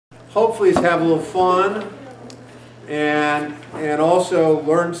hopefully is have a little fun and also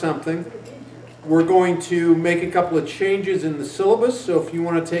learn something. We're going to make a couple of changes in the syllabus, so if you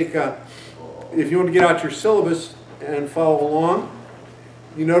want to get out your syllabus and follow along,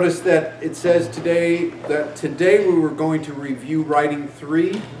 you notice that it says today we were going to review writing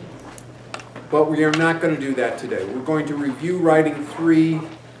 3, but we are not going to do that today. We're going to review writing 3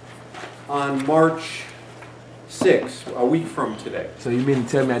 on March 6th, a week from today. So you mean to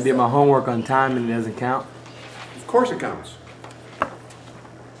tell me I did my homework on time and it doesn't count? Of course it counts.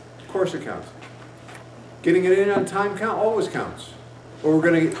 Of course it counts. Getting it in on time always counts. But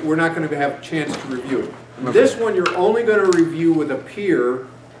we're not going to have a chance to review it. Okay. This one you're only going to review with a peer.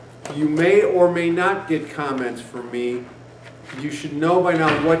 You may or may not get comments from me. You should know by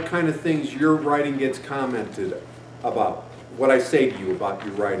now what kind of things your writing gets commented about, what I say to you about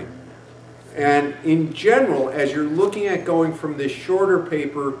your writing. And in general, as you're looking at going from this shorter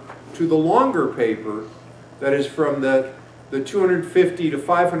paper to the longer paper, that is from the 250 to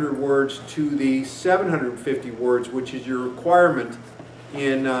 500 words to the 750 words, which is your requirement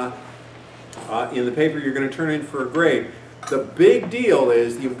in the paper you're going to turn in for a grade. The big deal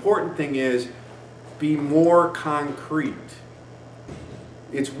is, the important thing is, be more concrete.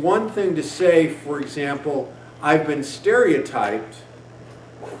 It's one thing to say, for example, I've been stereotyped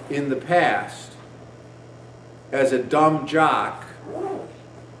in the past as a dumb jock,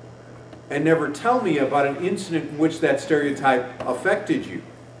 and never tell me about an incident in which that stereotype affected you.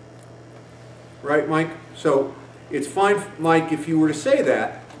 Right, Mike? So it's fine, Mike, if you were to say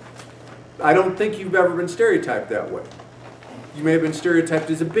that. I don't think you've ever been stereotyped that way. You may have been stereotyped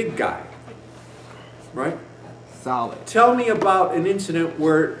as a big guy. Right? Solid. Tell me about an incident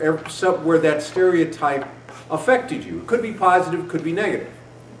where that stereotype affected you. It could be positive, could be negative.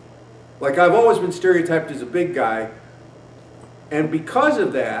 Like, I've always been stereotyped as a big guy, and because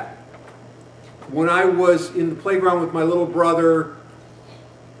of that, when I was in the playground with my little brother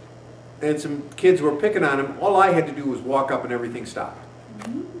and some kids were picking on him, all I had to do was walk up and everything stopped.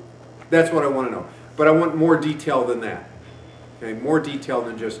 That's what I want to know. But I want more detail than that. Okay, more detail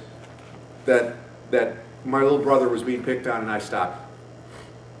than just that my little brother was being picked on and I stopped.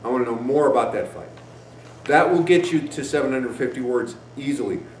 I want to know more about that fight. That will get you to 750 words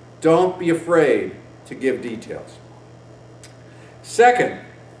easily. Don't be afraid to give details. Second,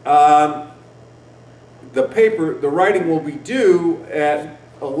 the writing will be due at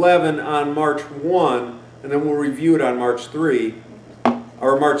 11 on March 1, and then we'll review it on March 3,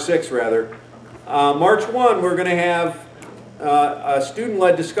 or March 6 rather. March 1, we're going to have a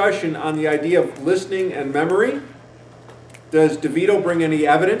student-led discussion on the idea of listening and memory. Does DeVito bring any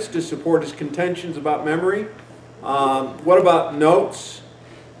evidence to support his contentions about memory? What about notes?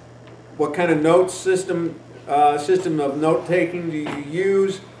 What kind of note system of note-taking do you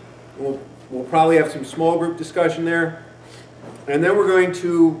use? We'll probably have some small group discussion there. And then we're going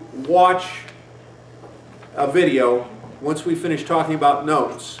to watch a video once we finish talking about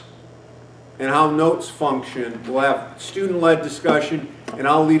notes and how notes function. We'll have student-led discussion, and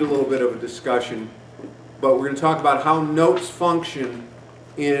I'll lead a little bit of a discussion. But we're going to talk about how notes function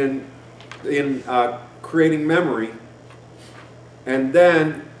in creating memory. And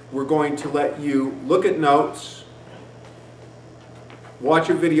then we're going to let you look at notes, watch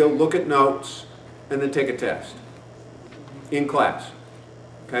a video, look at notes, and then take a test in class.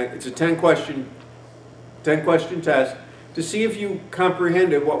 Okay? It's a 10-question test to see if you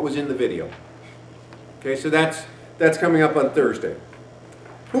comprehended what was in the video. Okay, so that's coming up on Thursday.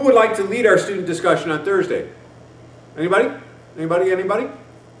 Who would like to lead our student discussion on Thursday? Anybody? Anybody? Anybody?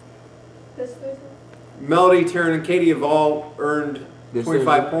 This Thursday? Melody, Taryn, and Katie have all earned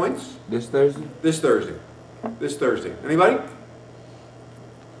 25 points. This Thursday? This Thursday. This Thursday. Anybody?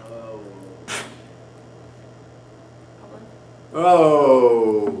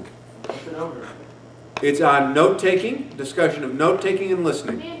 Oh. It's on note-taking, discussion of note-taking and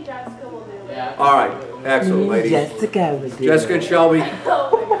listening. Me and Jessica will do it. All right. Excellent, ladies. Jessica and Shelby,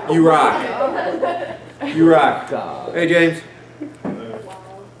 you rock. You rock. Hey, James.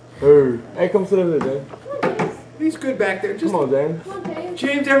 Hey, come sit over there, James. He's good back there. Come on, James. Come on, James.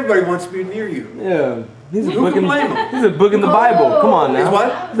 James, everybody wants to be near you. Yeah. He's a Who book can in blame him? He's a book in the Bible. Come on now. He's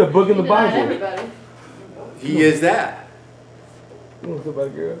what? He's a book in the Bible. Everybody. He is that. Come on, somebody,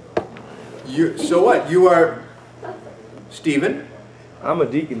 girl. So what? You are Stephen. I'm a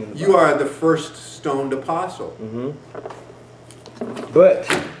deacon in the Bible. You are the first stoned apostle. But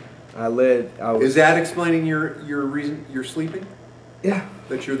I was. Is that explaining your reason you're sleeping? Yeah.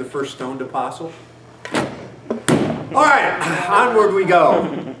 That you're the first stoned apostle? All right, onward we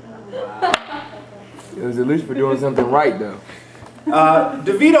go. It was at least for doing something right, though.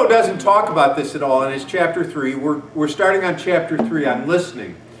 DeVito doesn't talk about this at all in his chapter 3. We're starting on chapter 3 on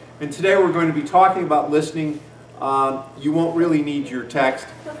listening. And today we're going to be talking about listening. You won't really need your text.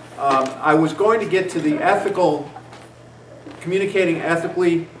 I was going to get to the communicating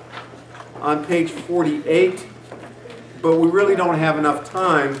ethically on page 48, but we really don't have enough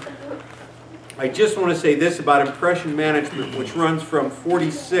time. I just want to say this about impression management, which runs from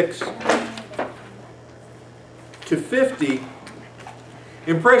 46 to 50.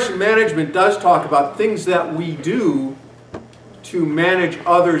 Impression management does talk about things that we do to manage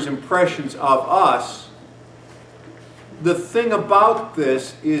others' impressions of us. The thing about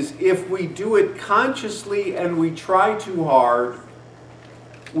this is if we do it consciously and we try too hard,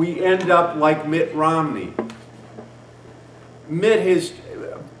 we end up like Mitt Romney. Mitt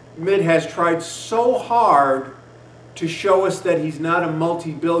has tried so hard to show us that he's not a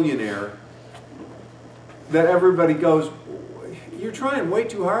multi-billionaire that everybody goes, "You're trying way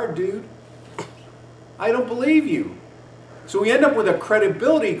too hard, dude. I don't believe you." So we end up with a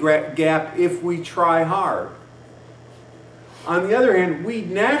credibility gap if we try hard. On the other hand, we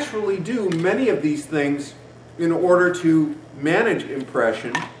naturally do many of these things in order to manage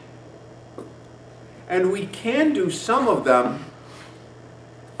impression, and we can do some of them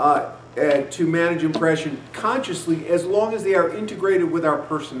to manage impression consciously as long as they are integrated with our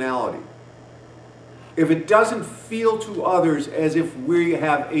personality. If it doesn't feel to others as if we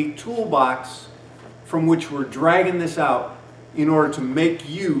have a toolbox from which we're dragging this out in order to make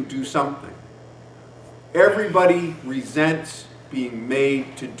you do something. Everybody resents being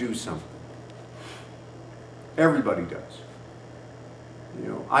made to do something. Everybody does. You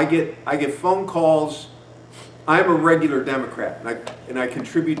know, I get phone calls. I'm a regular Democrat, and I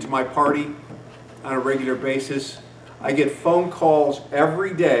contribute to my party on a regular basis. I get phone calls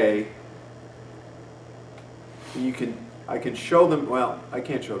every day. I can show them, well, I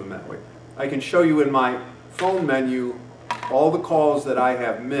can't show them that way. I can show you in my phone menu all the calls that I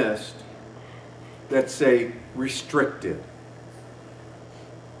have missed that say restricted.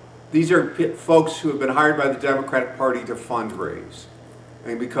 These are folks who have been hired by the Democratic Party to fundraise.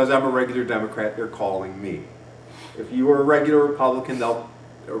 And because I'm a regular Democrat, they're calling me. If you are a regular Republican, or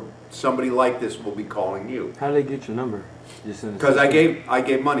somebody like this will be calling you. How do they get your number? Because I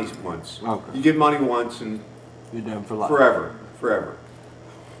gave money once. Okay. You give money once and you're done for life. Forever.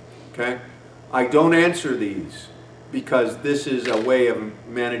 Okay? I don't answer these because this is a way of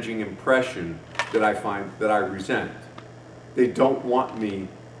managing impression that I find that I resent. They don't want me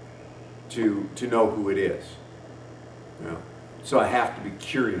to know who it is. You know? So I have to be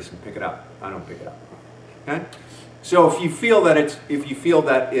curious and pick it up. I don't pick it up. Okay? So if you feel that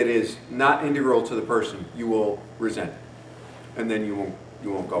it is not integral to the person, you will resent it. And then you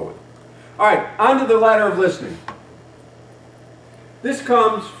won't go with it. All right, on to the ladder of listening. This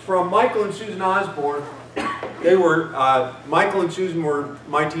comes from Michael and Susan Osborne. They were, Michael and Susan were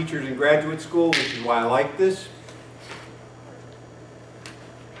my teachers in graduate school, which is why I like this.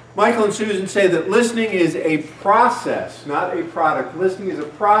 Michael and Susan say that listening is a process, not a product. Listening is a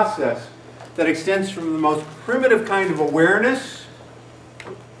process that extends from the most primitive kind of awareness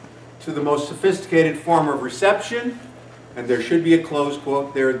to the most sophisticated form of reception. And there should be a close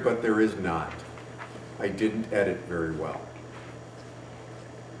quote there, but there is not. I didn't edit very well.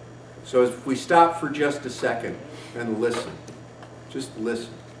 So if we stop for just a second and listen, just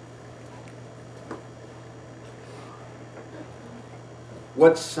listen.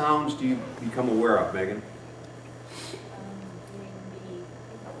 What sounds do you become aware of, Megan?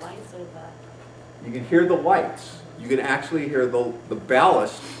 The lights or the... You can hear the lights. You can actually hear the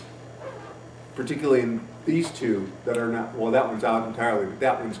ballast, particularly in these two that are not, well, that one's out entirely, but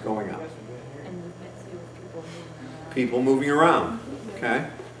that one's going out. And movement too, people moving around. People moving around, okay?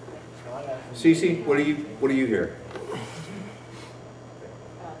 Cece, what do you hear? You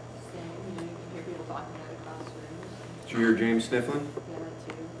can hear people talking in the classrooms. Did you hear James sniffling?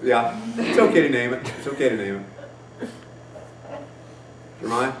 Yeah, that too. Yeah, it's okay to name it. It's okay to name it.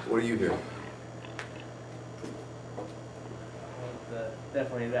 Jeremiah, what do you hear?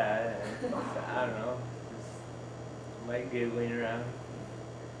 Definitely that. I don't know. Just light giggling around.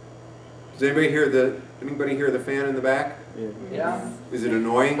 Does anybody hear the fan in the back? Yeah. Is it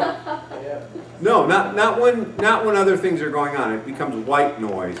annoying? Yeah. No, not when other things are going on. It becomes white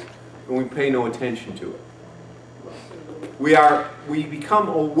noise, and we pay no attention to it. We become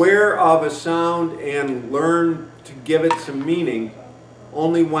aware of a sound and learn to give it some meaning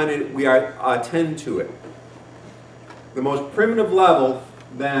only when we attend to it. The most primitive level,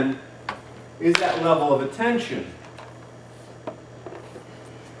 then, is that level of attention.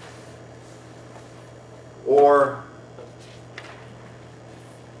 Or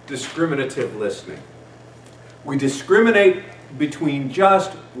discriminative listening. We discriminate between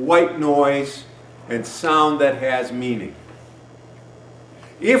just white noise and sound that has meaning.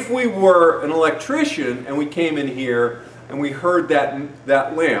 If we were an electrician and we came in here and we heard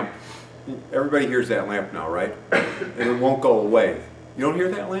that lamp, everybody hears that lamp now, right? And it won't go away. You don't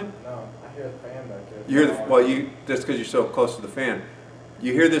hear that lamp? No, I hear the fan back there. You hear that's because you're so close to the fan.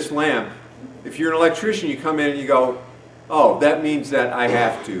 You hear this lamp. If you're an electrician, you come in and you go, oh, that means that I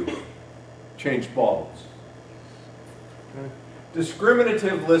have to change bulbs.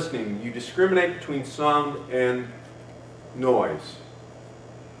 Discriminative listening. You discriminate between sound and noise.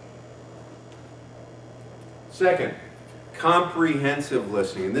 Second, comprehensive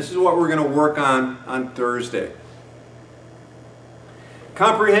listening. And this is what we're going to work on Thursday.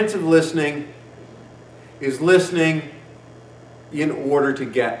 Comprehensive listening is listening in order to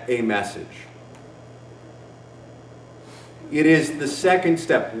get a message. It is the second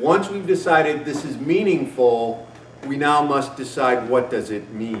step. Once we've decided this is meaningful, we now must decide what does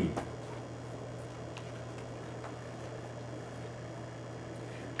it mean.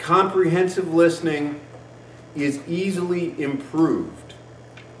 Comprehensive listening is easily improved.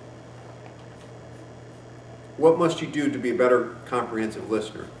 What must you do to be a better comprehensive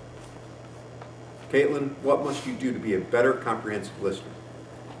listener? Caitlin, what must you do to be a better comprehensive listener?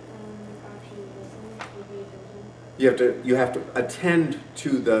 Actually listen, pay attention. You have to attend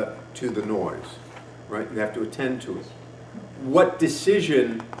to the noise, right? You have to attend to it. What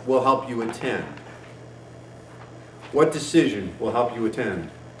decision will help you attend? What decision will help you attend?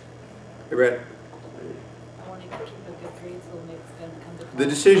 Hey, Brett? I want to keep a good grade so it's going to come to The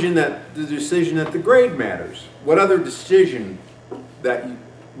decision that the grade matters. What other decision that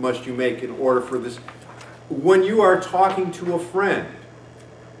must you make in order for this? When you are talking to a friend,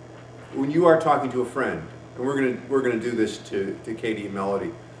 and we're gonna do this to Katie and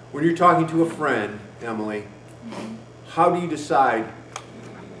Melody. When you're talking to a friend, Emily, how do you decide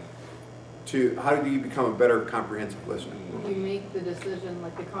how do you become a better comprehensive listener? You make the decision,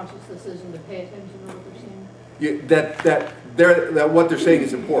 like the conscious decision to pay attention to what they're saying. That what they're saying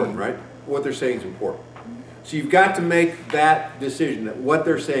is important, right? What they're saying is important. So you've got to make that decision that what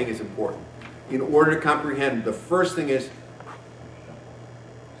they're saying is important. In order to comprehend, the first thing is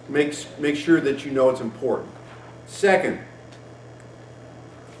make sure that you know it's important. Second,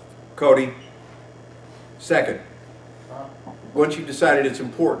 Cody, once you've decided it's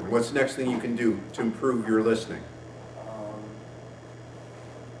important, what's the next thing you can do to improve your listening?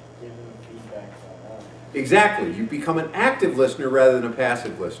 Give them feedback on that. Exactly. You become an active listener rather than a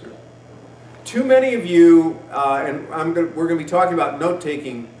passive listener. Too many of you, and we're going to be talking about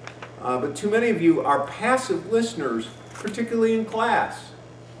note-taking, but too many of you are passive listeners, particularly in class.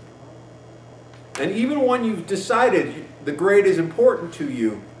 And even when you've decided the grade is important to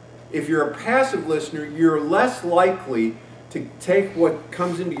you, if you're a passive listener, you're less likely to take what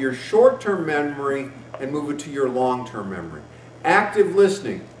comes into your short-term memory and move it to your long-term memory. Active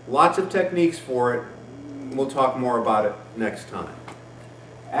listening, lots of techniques for it. We'll talk more about it next time.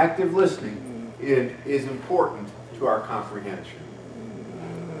 Active listening is important to our comprehension.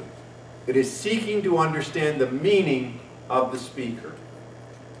 It is seeking to understand the meaning of the speaker.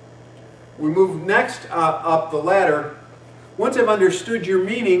 We move next up the ladder. Once I've understood your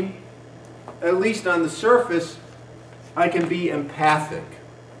meaning, at least on the surface, I can be empathic.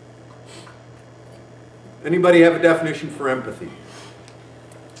 Anybody have a definition for empathy?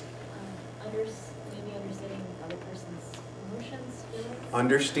 Maybe understanding the other person's emotions, feelings.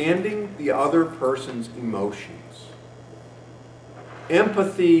 Understanding the other person's emotions.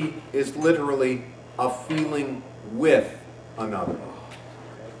 Empathy is literally a feeling with another.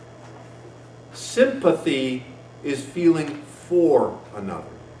 Sympathy is feeling for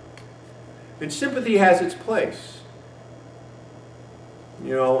another. And sympathy has its place.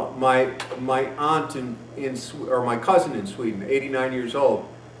 You know, my aunt or my cousin in Sweden, 89 years old,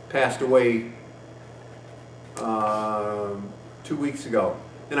 passed away 2 weeks ago.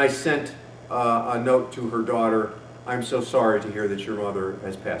 And I sent a note to her daughter, "I'm so sorry to hear that your mother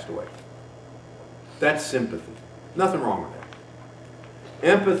has passed away." That's sympathy. Nothing wrong with that.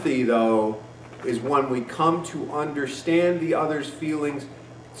 Empathy, though, is when we come to understand the other's feelings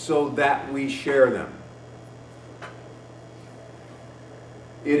so that we share them.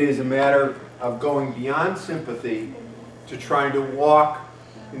 It is a matter of going beyond sympathy to trying to walk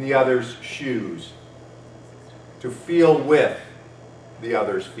in the other's shoes, to feel with the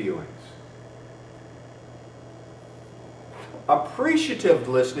other's feelings. Appreciative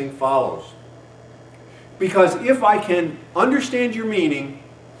listening follows. Because if I can understand your meaning,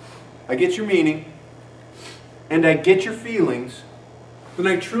 I get your meaning, and I get your feelings,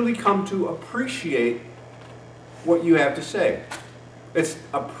 then I truly come to appreciate what you have to say.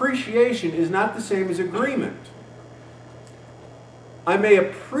 Appreciation is not the same as agreement. I may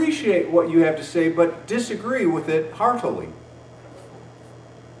appreciate what you have to say, but disagree with it heartily.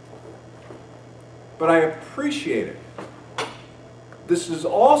 But I appreciate it. This is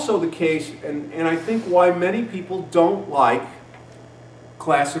also the case, and I think why many people don't like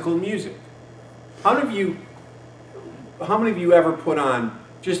classical music. How many of you ever put on,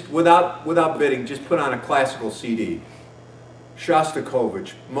 just without bidding, just put on a classical CD?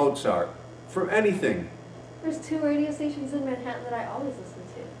 Shostakovich, Mozart, from anything. There's 2 radio stations in Manhattan that I always listen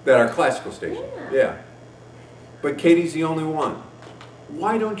to. That are classical stations. Yeah. But Katie's the only one.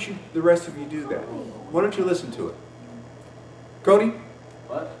 Why don't the rest of you do that? Why don't you listen to it? Cody?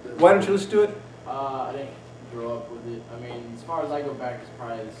 What? Why don't you listen to it? I didn't grow up with it. I mean, as far as I go back, it's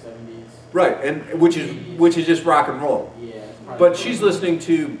probably the 70s. Right, and which is just rock and roll. Yeah. It's probably But she's listening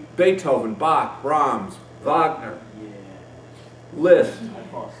to Beethoven, Bach, Brahms, Wagner, Yeah. Liszt, I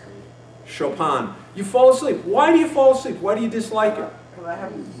fall asleep. Chopin. You fall asleep. Why do you fall asleep? Why do you dislike it? Because I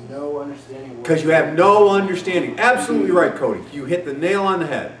have no understanding. What Because you have no understanding. Absolutely right, Cody. You hit the nail on the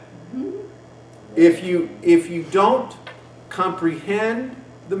head. If you don't comprehend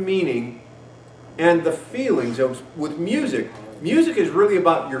the meaning and the feelings with music, music is really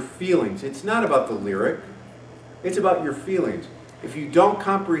about your feelings. It's not about the lyric. It's about your feelings. If you don't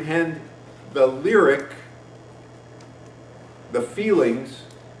comprehend the lyric, the feelings,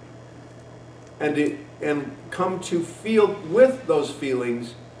 and come to feel with those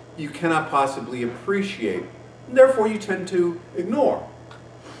feelings, you cannot possibly appreciate. And therefore, you tend to ignore.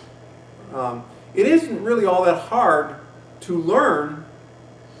 It isn't really all that hard to learn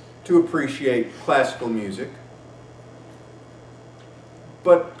to appreciate classical music,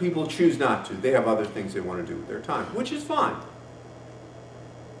 but people choose not to. They have other things they want to do with their time, which is fine.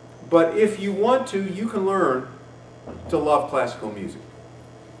 But if you want to, you can learn to love classical music.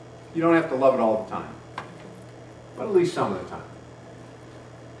 You don't have to love it all the time, but at least some of the time.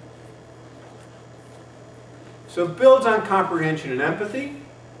 So it builds on comprehension and empathy.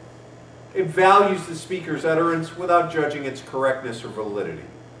 It values the speaker's utterance without judging its correctness or validity.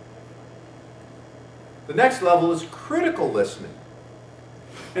 The next level is critical listening.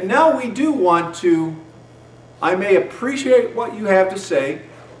 And now we do want to, I may appreciate what you have to say.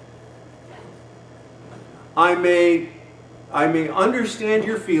 I may understand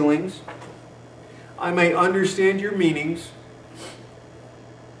your feelings. I may understand your meanings.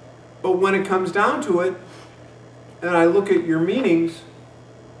 But when it comes down to it, and I look at your meanings,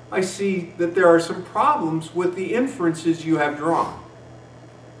 I see that there are some problems with the inferences you have drawn.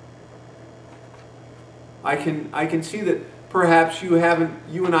 I can see that perhaps you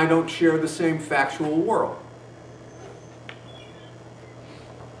and I don't share the same factual world.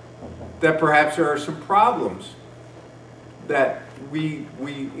 That perhaps there are some problems that we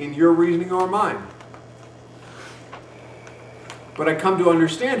in your reasoning or mine. But I come to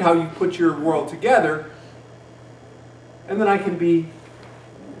understand how you put your world together, and then I can be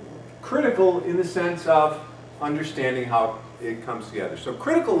critical in the sense of understanding how it comes together. So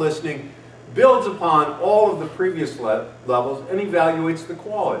critical listening builds upon all of the previous levels and evaluates the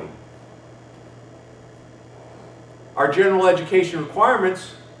quality. Our general education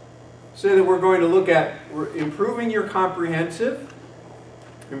requirements say that we're going to look at improving your comprehensive,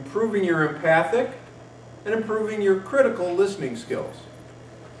 improving your empathic, and improving your critical listening skills.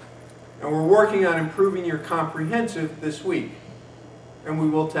 And we're working on improving your comprehensive this week. And we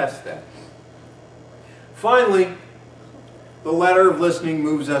will test that. Finally, the ladder of listening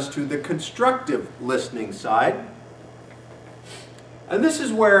moves us to the constructive listening side. And this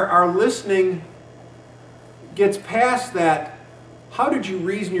is where our listening gets past that, how did you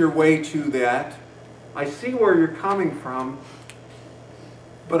reason your way to that? I see where you're coming from,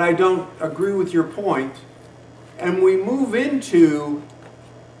 but I don't agree with your point. And we move into,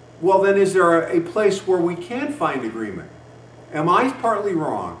 well then is there a place where we can find agreement? Am I partly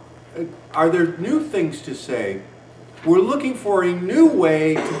wrong? Are there new things to say? We're looking for a new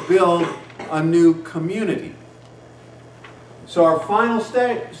way to build a new community. So our final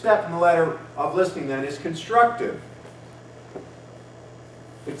step in the ladder of listening then is constructive.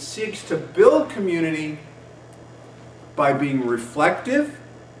 It seeks to build community by being reflective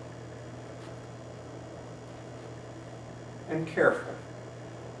and careful.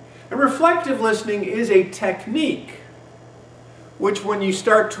 And reflective listening is a technique which when you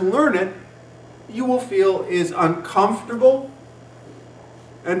start to learn it, you will feel is uncomfortable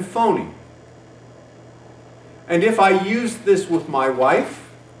and phony. And if I use this with my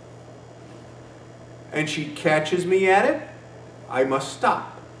wife, and she catches me at it, I must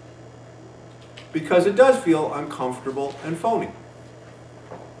stop. Because it does feel uncomfortable and phony.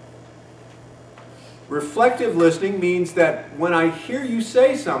 Reflective listening means that when I hear you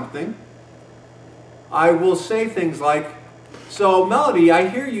say something, I will say things like, so Melody, I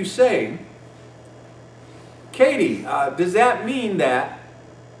hear you saying, Katie, does that mean that?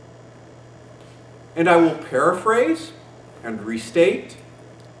 And I will paraphrase and restate,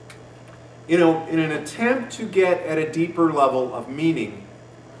 in an attempt to get at a deeper level of meaning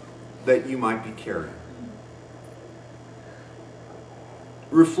that you might be carrying.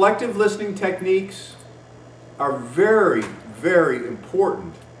 Reflective listening techniques are very, very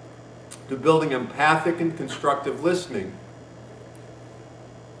important to building empathic and constructive listening.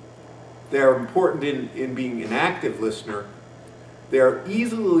 They are important in being an active listener. They are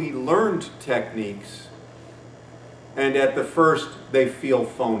easily learned techniques, and at the first they feel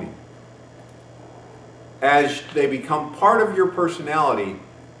phony. As they become part of your personality,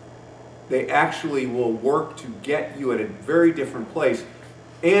 they actually will work to get you at a very different place.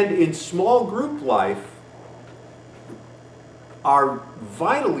 And in small group life, are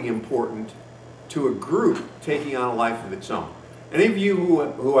vitally important to a group taking on a life of its own. Any of you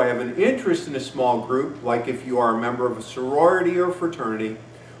who have an interest in a small group, like if you are a member of a sorority or fraternity,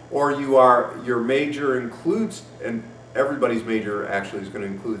 or your major includes, and everybody's major actually is going to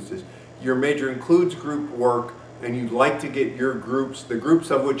include this, your major includes group work, and you'd like to get your groups, the groups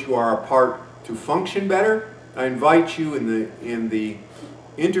of which you are a part, to function better, I invite you in the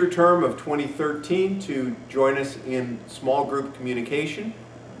interterm of 2013 to join us in small group communication.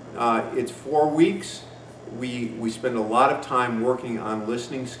 It's 4 weeks. We spend a lot of time working on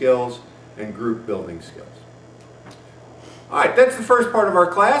listening skills and group building skills. All right, that's the first part of our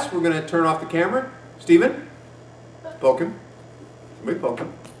class. We're going to turn off the camera. Stephen, poke him. Somebody poke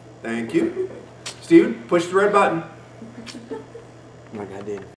him. Thank you. Stephen, push the red button. Like I did.